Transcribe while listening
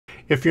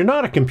If you're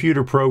not a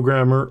computer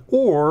programmer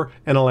or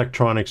an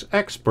electronics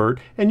expert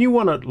and you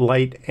want to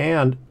light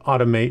and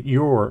automate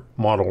your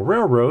model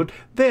railroad,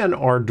 then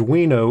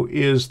Arduino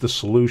is the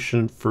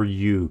solution for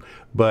you.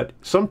 But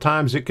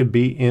sometimes it could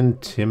be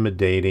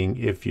intimidating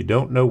if you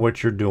don't know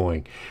what you're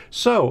doing.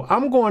 So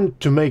I'm going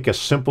to make a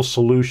simple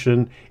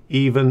solution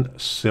even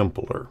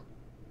simpler.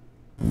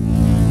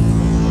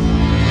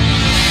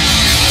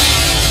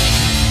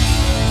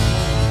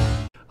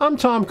 I'm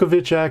Tom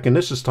Kovichak, and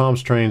this is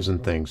Tom's Trains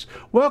and Things.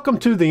 Welcome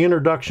to the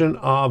introduction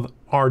of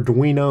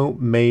Arduino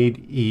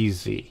Made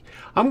Easy.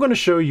 I'm going to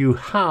show you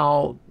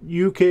how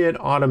you can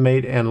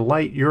automate and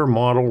light your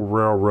model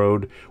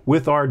railroad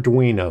with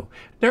Arduino.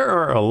 There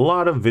are a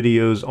lot of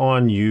videos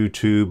on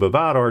YouTube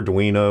about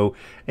Arduino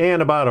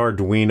and about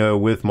Arduino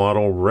with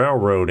model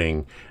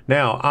railroading.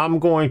 Now, I'm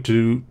going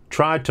to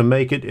try to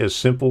make it as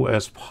simple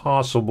as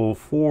possible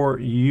for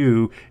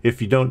you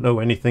if you don't know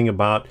anything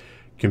about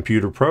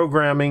computer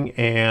programming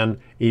and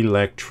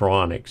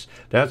electronics.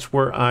 That's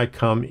where I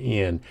come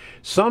in.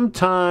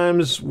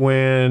 Sometimes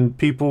when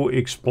people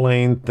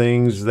explain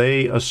things,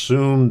 they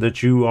assume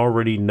that you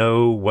already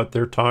know what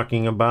they're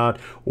talking about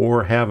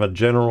or have a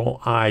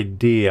general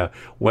idea.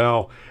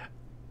 Well,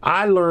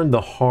 I learned the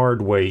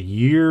hard way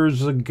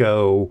years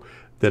ago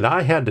that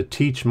I had to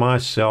teach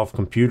myself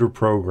computer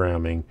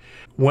programming.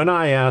 When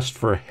I asked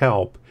for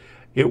help,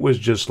 it was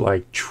just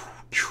like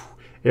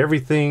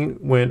everything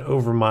went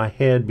over my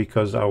head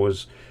because I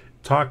was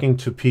talking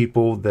to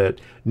people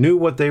that knew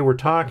what they were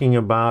talking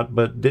about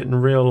but didn't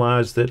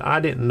realize that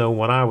I didn't know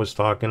what I was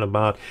talking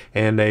about,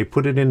 and they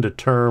put it into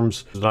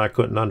terms that I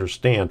couldn't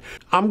understand.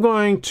 I'm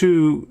going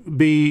to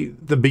be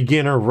the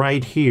beginner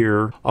right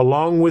here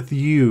along with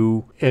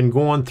you and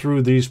going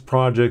through these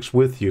projects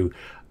with you.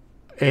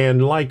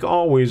 And like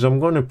always, I'm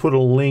going to put a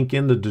link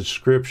in the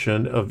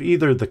description of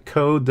either the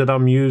code that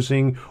I'm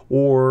using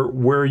or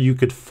where you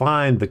could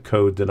find the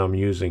code that I'm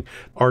using.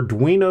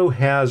 Arduino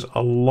has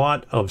a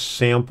lot of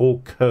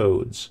sample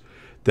codes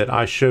that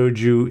I showed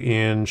you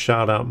in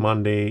Shoutout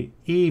Monday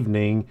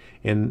evening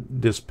in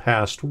this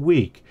past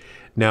week.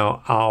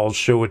 Now, I'll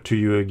show it to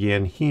you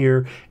again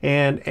here,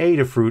 and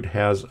Adafruit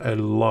has a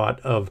lot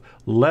of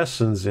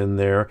lessons in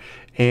there.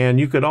 And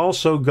you could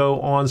also go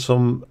on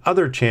some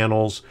other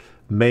channels,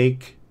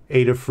 Make,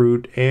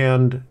 Adafruit,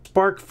 and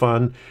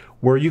SparkFun,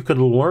 where you could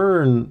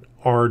learn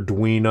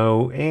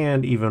Arduino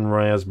and even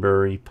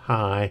Raspberry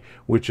Pi,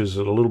 which is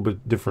a little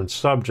bit different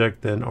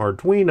subject than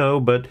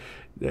Arduino, but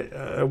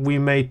we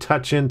may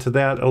touch into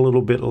that a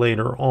little bit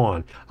later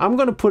on. I'm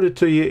going to put it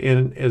to you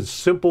in as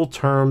simple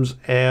terms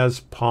as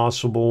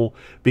possible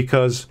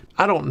because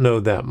I don't know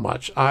that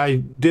much. I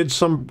did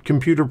some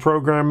computer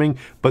programming,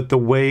 but the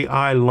way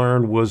I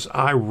learned was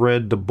I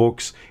read the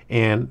books,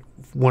 and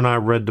when I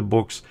read the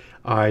books,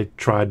 I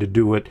tried to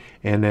do it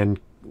and then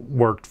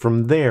worked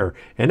from there.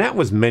 And that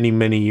was many,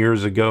 many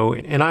years ago,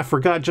 and I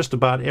forgot just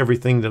about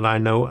everything that I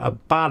know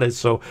about it.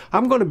 So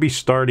I'm going to be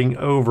starting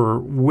over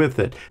with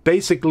it.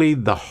 Basically,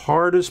 the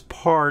hardest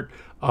part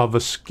of a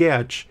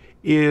sketch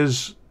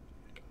is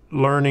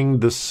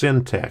learning the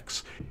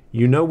syntax.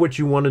 You know what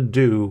you want to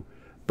do,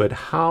 but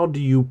how do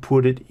you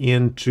put it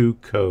into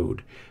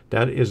code?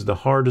 That is the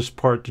hardest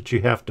part that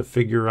you have to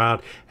figure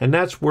out, and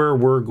that's where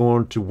we're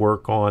going to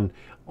work on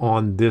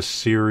this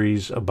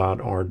series about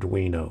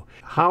Arduino.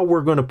 How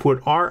we're going to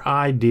put our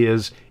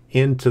ideas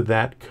into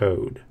that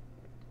code.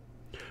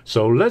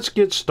 So let's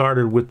get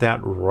started with that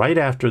right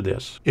after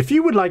this. If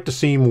you would like to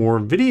see more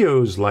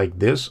videos like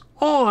this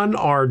on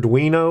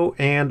Arduino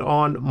and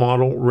on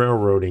model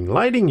railroading,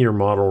 lighting your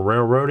model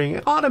railroading,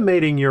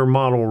 automating your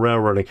model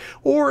railroading,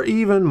 or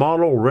even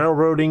model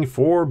railroading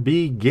for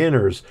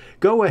beginners,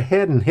 go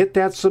ahead and hit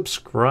that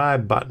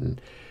subscribe button.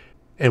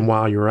 And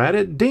while you're at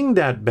it, ding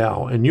that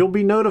bell and you'll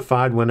be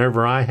notified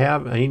whenever I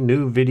have a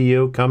new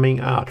video coming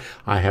out.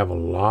 I have a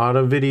lot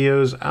of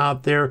videos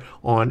out there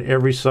on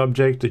every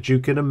subject that you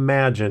can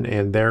imagine,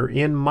 and they're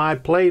in my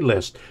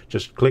playlist.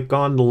 Just click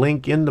on the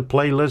link in the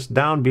playlist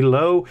down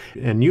below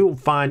and you'll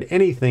find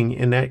anything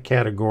in that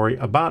category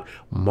about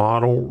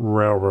model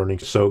railroading.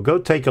 So go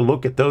take a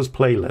look at those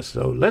playlists.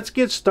 So let's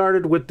get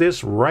started with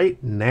this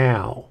right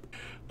now.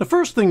 The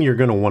first thing you're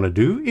going to want to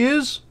do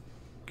is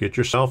get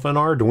yourself an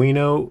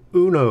Arduino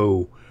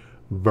Uno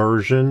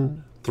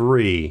version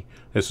 3.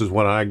 This is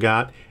what I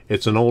got.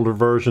 It's an older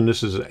version.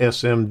 This is an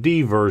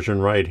SMD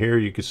version right here.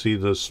 You can see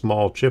the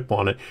small chip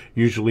on it.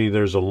 Usually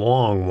there's a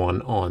long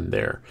one on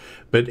there.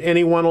 But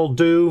anyone will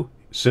do.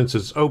 Since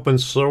it's open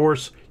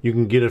source, you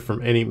can get it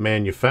from any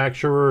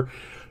manufacturer.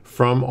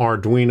 From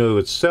Arduino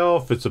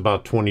itself, it's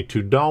about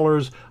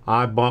 $22.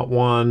 I bought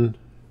one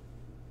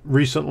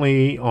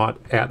recently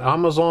at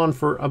Amazon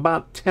for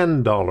about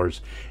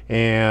 $10.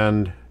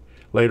 And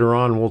later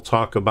on, we'll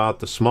talk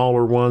about the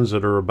smaller ones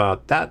that are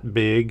about that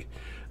big,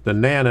 the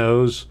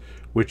nanos,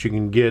 which you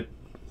can get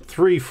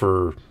 3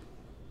 for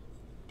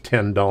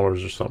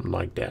 $10 or something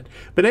like that.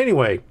 But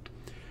anyway,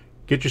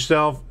 get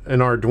yourself an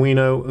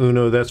Arduino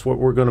Uno. That's what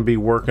we're going to be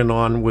working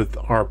on with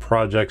our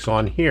projects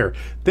on here.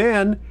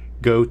 Then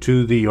go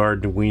to the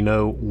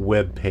Arduino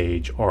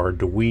webpage,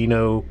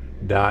 arduino.com.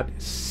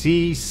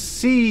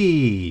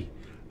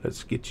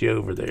 Let's get you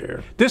over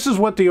there. This is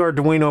what the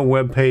Arduino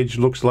webpage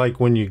looks like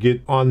when you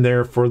get on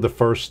there for the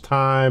first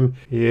time.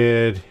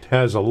 It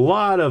has a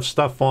lot of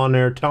stuff on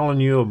there telling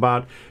you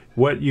about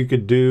what you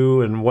could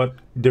do and what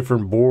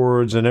different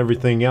boards and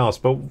everything else.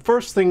 But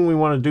first thing we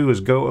want to do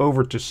is go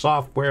over to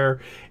software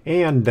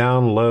and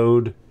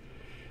download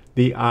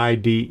the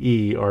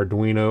IDE,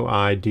 Arduino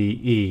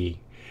IDE.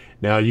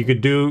 Now you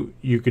could do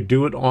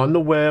it on the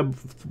web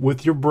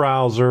with your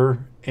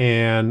browser,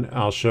 and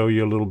I'll show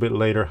you a little bit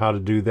later how to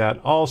do that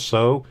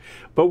also.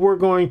 But we're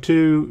going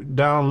to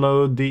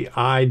download the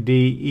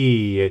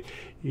IDE.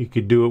 You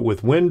could do it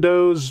with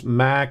Windows,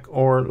 Mac,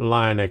 or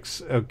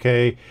Linux.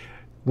 Okay,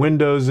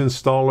 Windows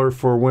installer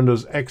for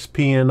Windows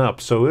XP and up.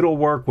 So it'll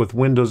work with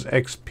Windows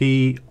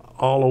XP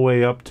all the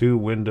way up to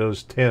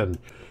Windows 10.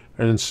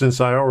 And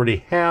since I already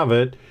have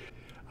it,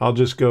 I'll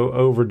just go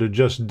over to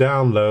just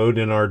download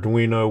in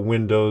Arduino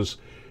Windows.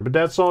 But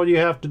that's all you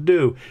have to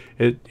do.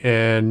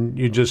 And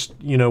you just,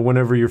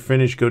 whenever you're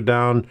finished, go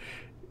down.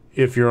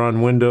 If you're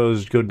on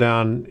Windows, go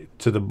down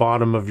to the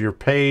bottom of your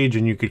page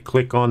and you could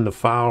click on the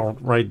file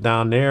right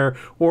down there,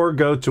 or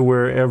go to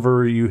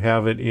wherever you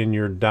have it in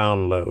your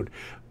download.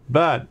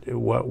 But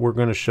what we're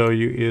going to show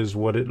you is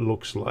what it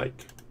looks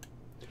like.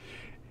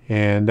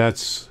 And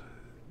that's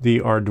the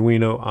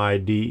Arduino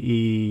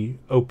IDE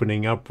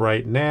opening up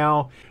right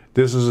now.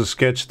 This is a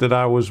sketch that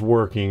I was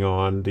working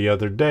on the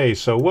other day.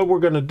 So what we're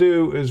going to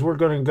do is we're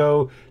going to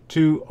go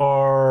to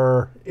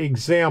our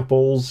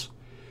examples,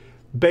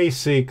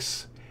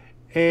 basics,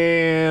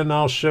 and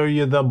I'll show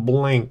you the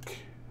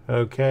blink.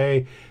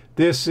 Okay,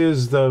 this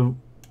is the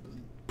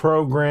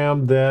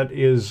program that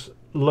is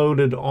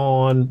loaded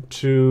on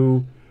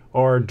to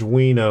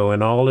Arduino,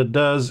 and all it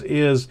does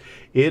is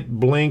it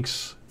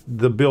blinks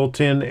the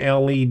built-in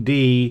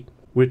LED,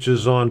 which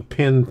is on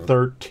pin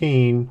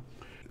 13.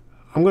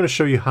 I'm going to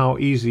show you how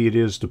easy it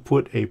is to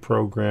put a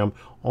program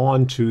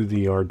onto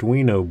the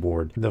Arduino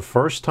board. The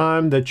first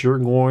time that you're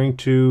going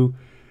to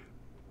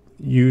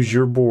use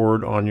your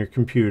board on your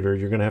computer,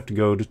 you're going to have to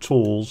go to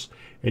Tools,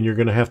 and you're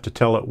going to have to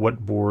tell it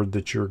what board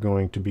that you're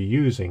going to be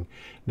using.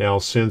 Now,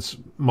 since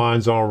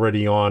mine's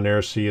already on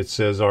there, see it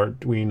says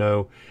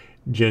Arduino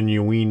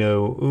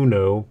Genuino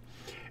Uno,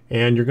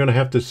 and you're going to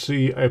have to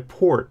see a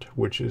port,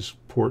 which is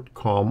port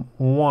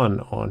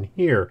COM1 on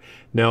here.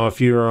 Now,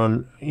 if you're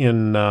on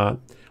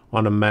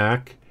a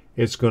Mac,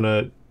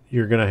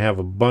 you're gonna have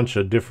a bunch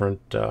of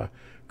different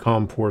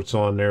COM ports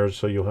on there,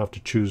 so you'll have to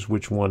choose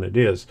which one it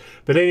is.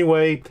 But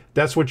anyway,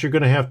 that's what you're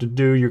gonna have to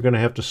do. You're gonna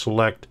have to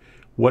select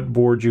what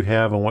board you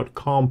have and what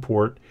COM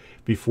port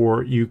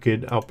before you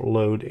could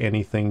upload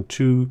anything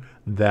to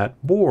that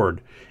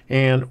board.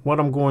 And what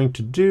I'm going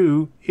to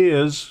do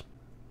is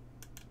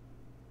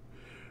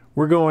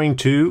we're going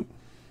to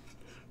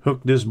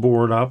hook this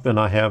board up, and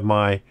I have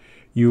my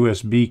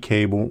USB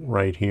cable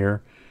right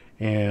here,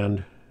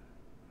 and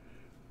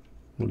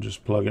we'll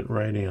just plug it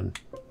right in.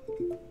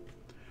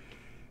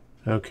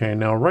 Okay,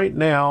 now right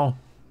now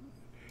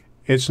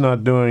it's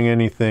not doing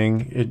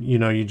anything.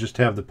 You just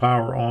have the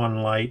power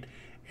on light,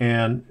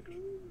 and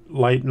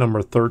light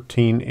number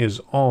 13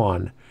 is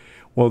on.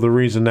 Well, the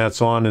reason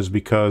that's on is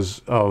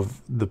because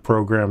of the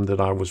program that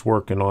I was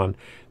working on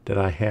that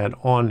I had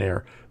on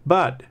there.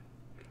 But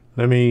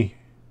let me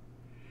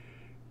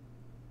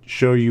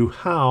show you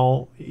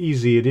how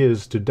easy it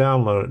is to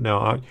download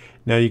it.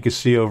 Now you can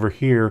see over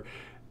here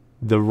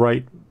the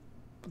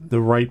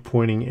right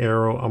pointing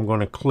arrow. I'm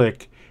going to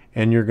click,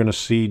 and you're going to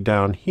see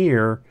down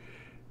here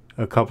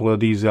a couple of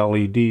these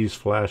LEDs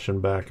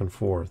flashing back and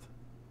forth.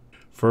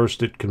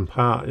 First,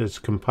 it's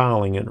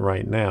compiling it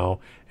right now,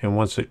 and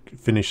once it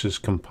finishes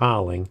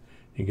compiling,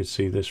 you can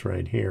see this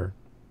right here.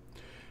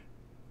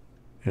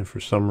 And for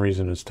some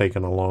reason, it's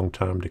taken a long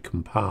time to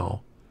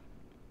compile.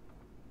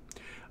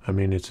 I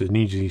mean, it's an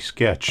easy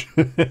sketch.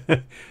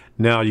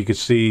 Now you can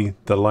see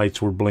the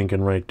lights were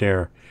blinking right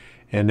there.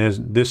 And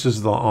this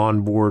is the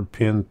onboard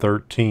pin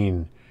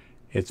 13.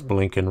 It's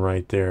blinking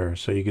right there.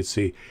 So you can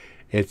see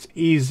it's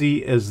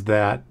easy as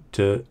that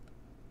to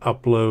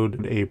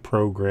upload a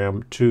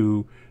program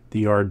to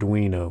the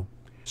Arduino.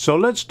 So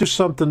let's do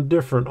something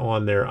different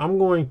on there. I'm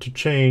going to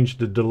change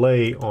the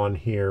delay on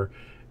here,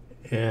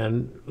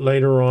 and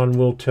later on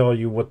we'll tell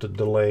you what the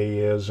delay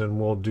is, and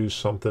we'll do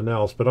something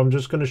else. But I'm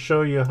just going to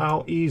show you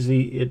how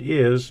easy it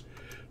is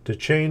to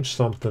change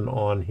something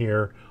on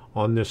here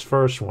on this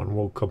first one.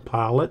 We'll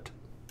compile it.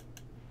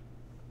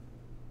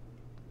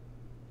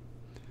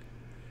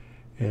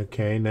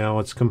 Okay, now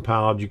it's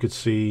compiled. You could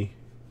see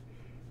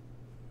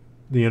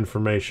the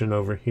information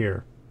over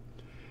here,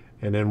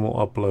 and then we'll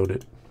upload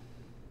it,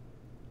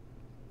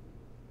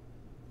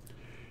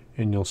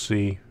 and you'll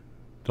see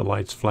the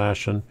lights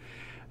flashing.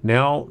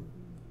 Now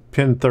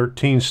pin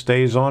 13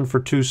 stays on for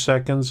 2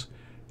 seconds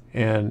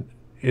and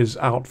is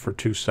out for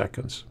 2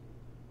 seconds,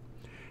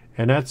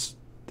 and that's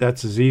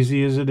as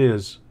easy as it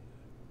is.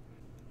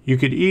 You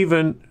could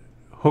even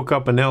hook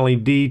up an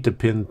LED to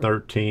pin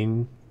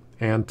 13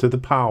 and to the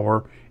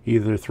power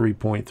either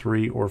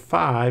 3.3 or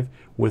 5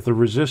 with a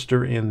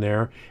resistor in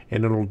there,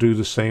 and it'll do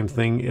the same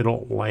thing.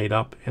 It'll light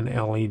up an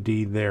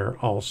LED there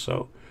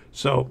also.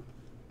 So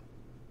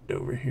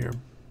over here,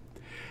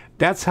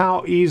 that's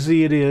how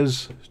easy it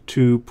is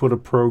to put a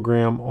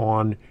program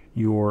on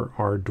your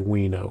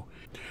Arduino.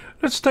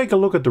 Let's take a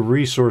look at the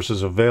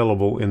resources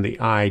available in the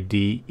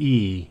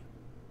IDE.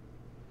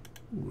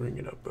 Bring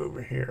it up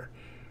over here.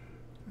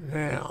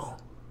 Now,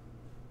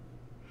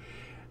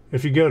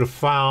 if you go to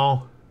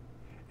File,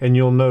 and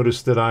you'll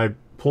notice that I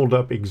pulled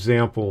up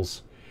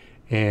examples,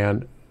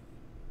 and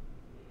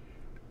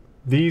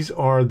these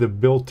are the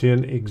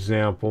built-in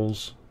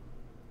examples.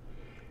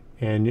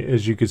 And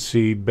as you can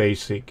see,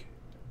 basic,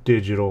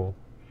 digital,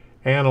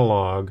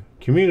 analog,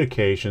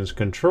 communications,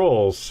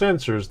 controls,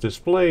 sensors,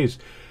 displays,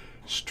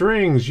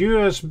 strings,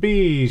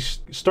 USB,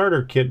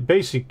 starter kit,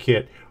 basic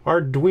kit,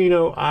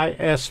 Arduino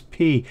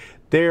ISP.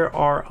 There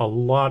are a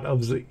lot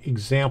of the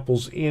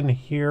examples in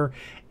here,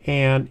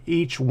 and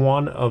each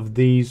one of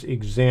these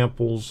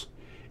examples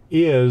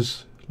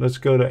is, let's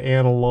go to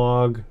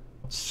analog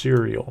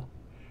serial.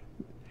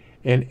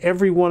 And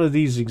every one of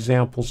these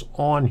examples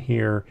on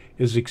here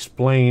is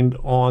explained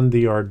on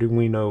the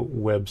Arduino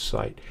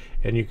website.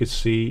 And you can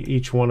see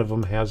each one of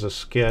them has a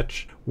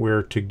sketch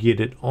where to get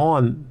it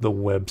on the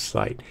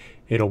website.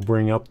 It'll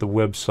bring up the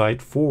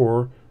website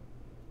for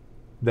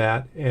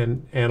that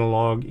and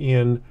analog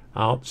in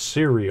out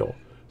serial.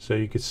 So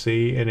you can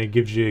see, and it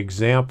gives you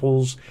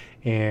examples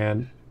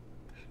and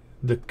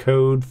the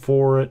code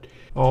for it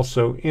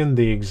also in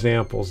the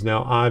examples.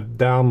 Now I've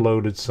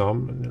downloaded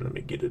some, and let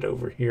me get it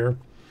over here.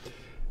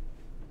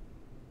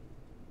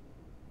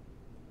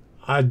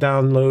 I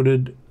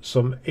downloaded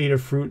some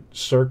Adafruit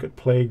Circuit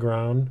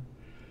Playground,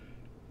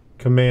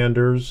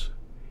 Commanders,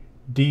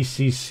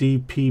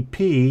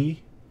 DCCPP.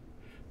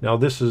 Now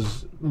this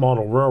is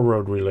model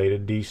railroad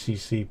related,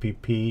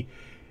 DCCPP,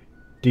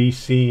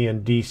 DC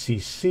and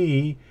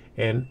DCC,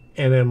 and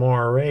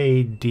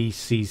NMRA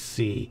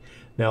DCC.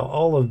 Now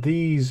all of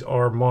these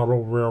are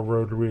model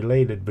railroad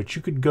related, but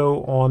you could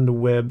go on the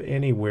web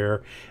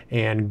anywhere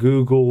and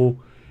Google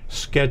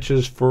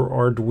sketches for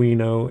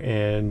Arduino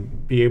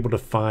and be able to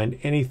find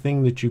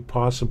anything that you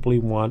possibly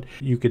want.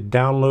 You could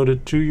download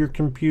it to your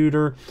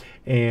computer,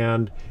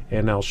 and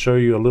I'll show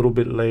you a little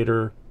bit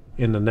later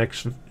in the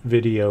next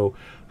video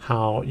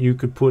how you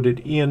could put it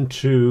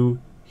into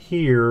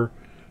here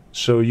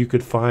so you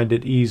could find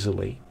it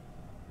easily.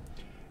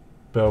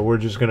 But we're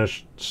just going to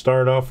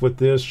start off with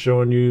this,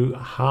 showing you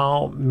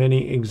how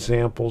many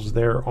examples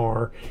there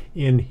are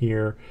in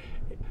here.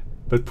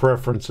 But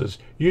preferences,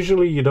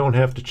 usually you don't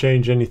have to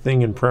change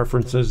anything in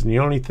preferences, and the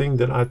only thing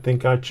that I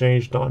think I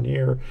changed on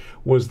here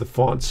was the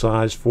font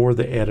size for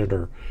the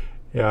editor.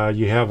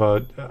 You have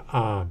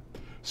a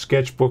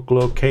sketchbook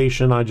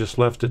location. I just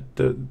left it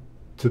to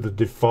the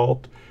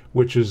default,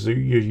 which is your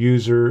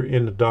user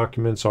in the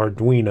documents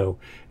Arduino,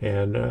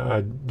 and I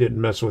didn't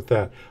mess with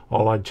that.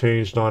 All I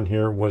changed on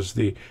here was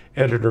the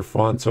editor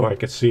font so I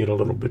could see it a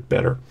little bit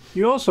better.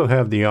 You also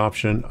have the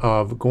option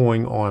of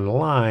going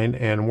online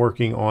and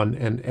working on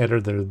an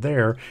editor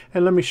there,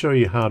 and let me show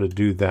you how to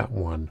do that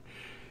one.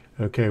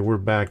 Okay, we're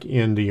back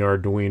in the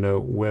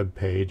Arduino web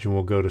page, and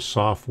we'll go to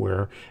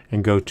software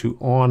and go to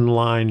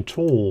online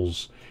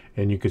tools,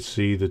 and you can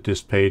see that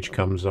this page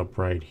comes up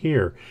right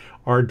here.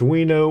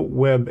 Arduino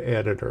web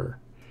editor.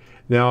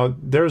 Now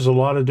there's a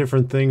lot of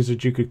different things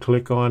that you could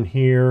click on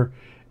here,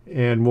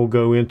 and we'll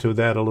go into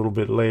that a little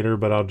bit later,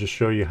 but I'll just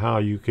show you how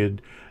you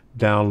could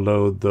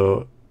download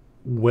the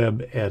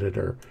web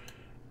editor.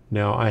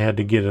 Now I had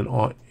to get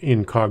an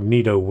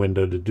incognito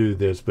window to do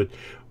this, but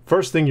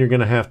first thing you're going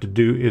to have to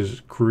do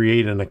is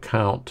create an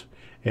account.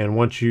 And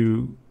once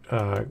you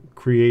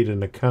create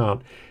an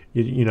account,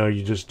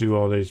 you just do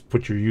all these,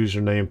 put your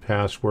username,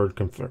 password,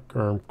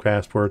 confirm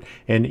password,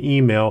 and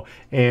email,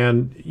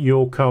 and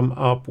you'll come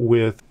up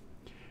with,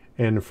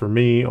 and for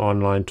me,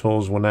 online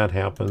tools, when that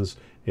happens,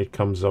 it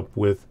comes up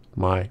with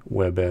my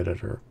web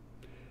editor.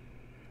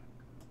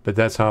 But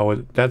that's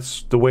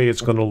the way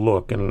it's going to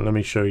look, and let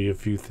me show you a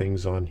few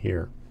things on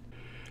here.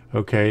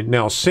 Okay,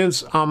 now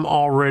since I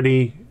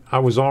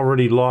was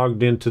already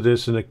logged into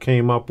this, and it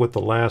came up with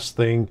the last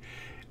thing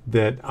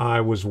that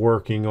I was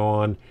working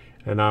on,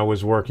 and I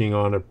was working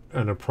on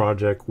a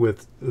project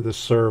with the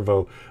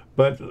servo.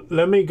 But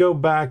let me go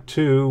back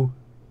to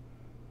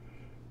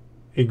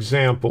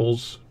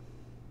examples,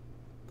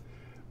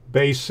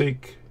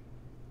 basic,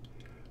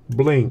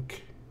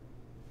 blink.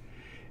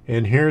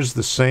 And here's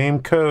the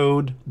same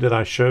code that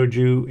I showed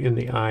you in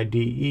the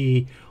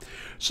IDE.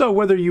 So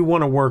whether you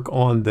want to work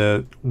on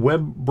the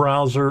web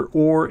browser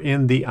or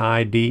in the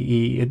IDE,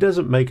 it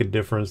doesn't make a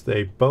difference.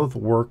 They both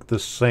work the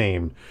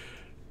same.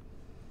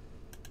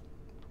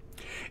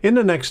 In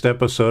the next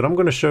episode, I'm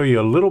going to show you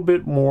a little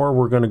bit more.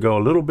 We're going to go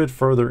a little bit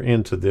further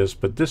into this,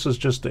 but this is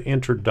just the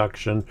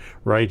introduction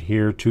right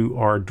here to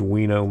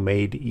Arduino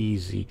Made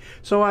Easy.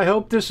 So I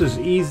hope this is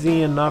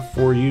easy enough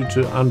for you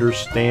to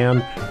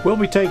understand. We'll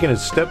be taking it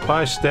step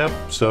by step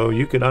so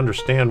you can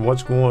understand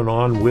what's going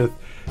on with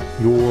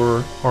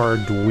your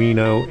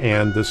Arduino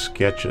and the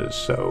sketches.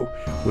 So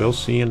we'll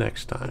see you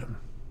next time.